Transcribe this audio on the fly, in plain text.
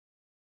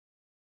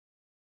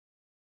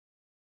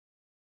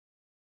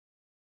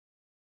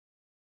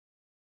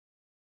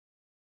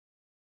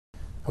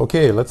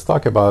Okay, let's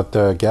talk about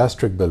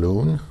gastric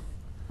balloon.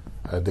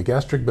 The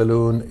gastric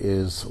balloon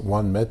is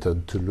one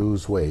method to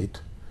lose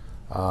weight.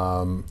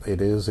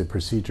 It is a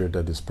procedure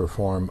that is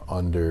performed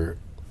under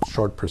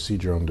short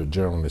procedure under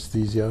general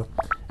anesthesia,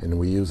 and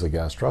we use a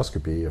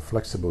gastroscopy, a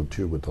flexible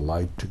tube with a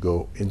light to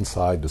go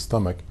inside the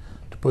stomach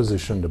to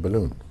position the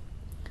balloon.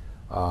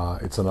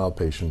 It's an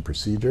outpatient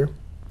procedure.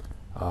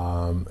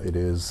 It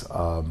is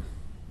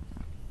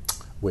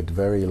with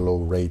very low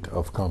rate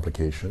of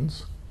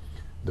complications.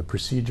 The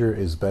procedure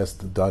is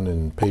best done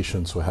in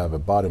patients who have a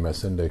body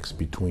mass index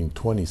between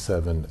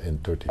 27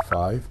 and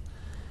 35.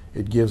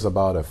 It gives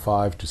about a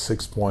 5 to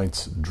 6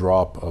 points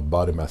drop of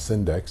body mass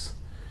index,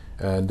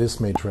 and this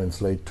may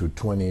translate to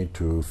 20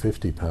 to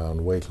 50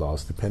 pound weight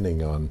loss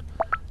depending on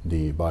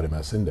the body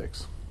mass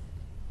index.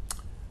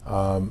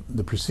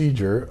 The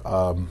procedure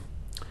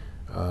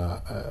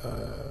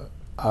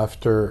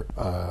after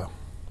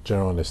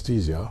general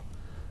anesthesia,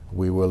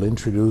 we will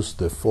introduce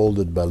the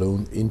folded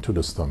balloon into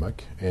the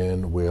stomach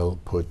and we'll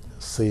put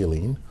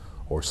saline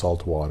or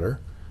salt water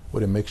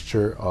with a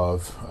mixture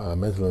of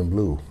methylene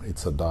blue.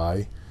 It's a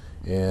dye,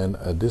 and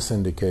this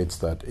indicates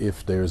that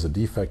if there's a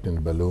defect in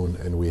the balloon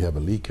and we have a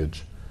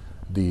leakage,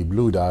 the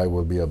blue dye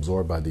will be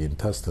absorbed by the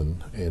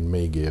intestine and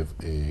may give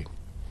a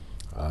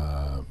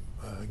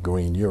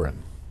green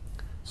urine.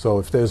 So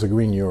if there's a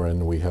green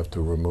urine, we have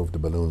to remove the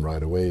balloon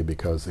right away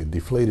because a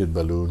deflated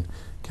balloon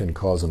can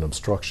cause an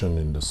obstruction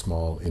in the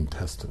small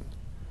intestine,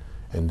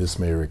 and this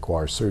may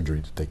require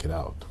surgery to take it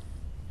out.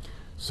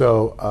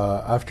 So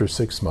after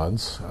 6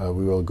 months,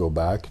 we will go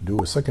back, do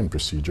a second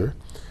procedure,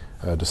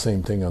 the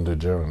same thing under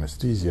general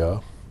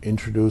anesthesia,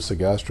 introduce a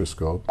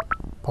gastroscope,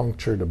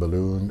 puncture the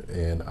balloon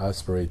and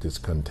aspirate its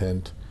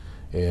content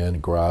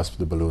and grasp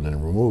the balloon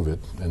and remove it,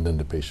 and then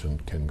the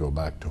patient can go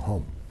back to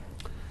home.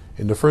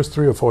 In the first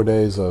 3 or 4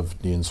 days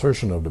of the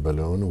insertion of the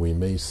balloon, we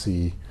may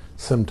see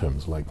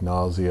symptoms like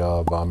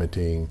nausea,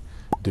 vomiting,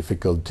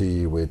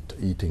 difficulty with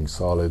eating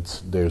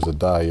solids. There's a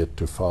diet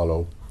to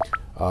follow.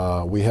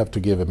 We have to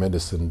give a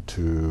medicine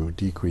to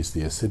decrease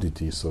the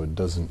acidity so it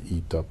doesn't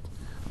eat up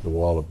the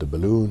wall of the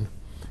balloon.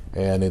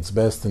 And it's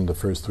best in the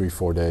first 3 or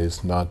 4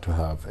 days not to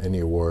have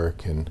any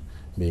work and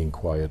being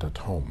quiet at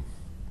home.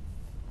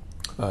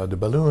 The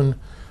balloon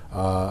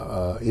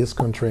is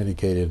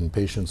contraindicated in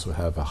patients who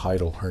have a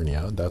hiatal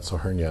hernia. That's a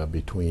hernia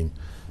between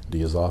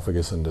the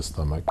esophagus and the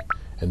stomach,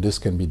 and this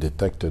can be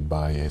detected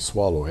by a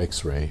swallow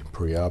x-ray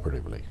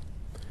preoperatively.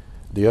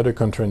 The other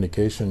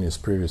contraindication is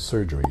previous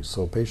surgery,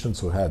 so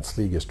patients who had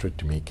sleeve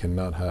gastrectomy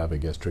cannot have a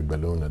gastric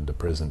balloon at the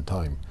present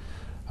time,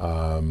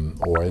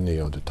 or any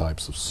other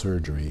types of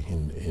surgery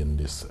in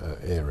this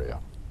area.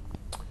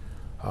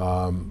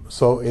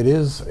 So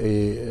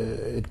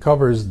it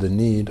covers the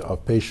need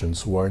of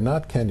patients who are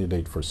not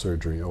candidate for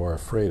surgery or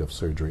afraid of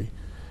surgery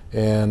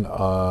and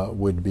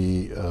would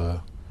be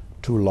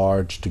too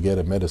large to get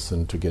a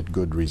medicine to get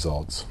good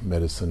results,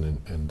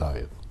 medicine and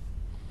diet.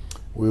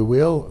 We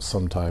will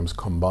sometimes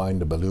combine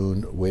the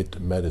balloon with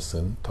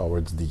medicine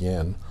towards the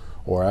end,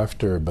 or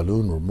after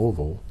balloon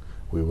removal,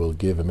 we will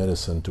give a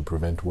medicine to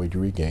prevent weight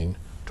regain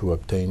to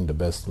obtain the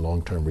best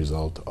long-term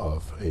result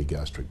of a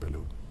gastric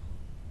balloon.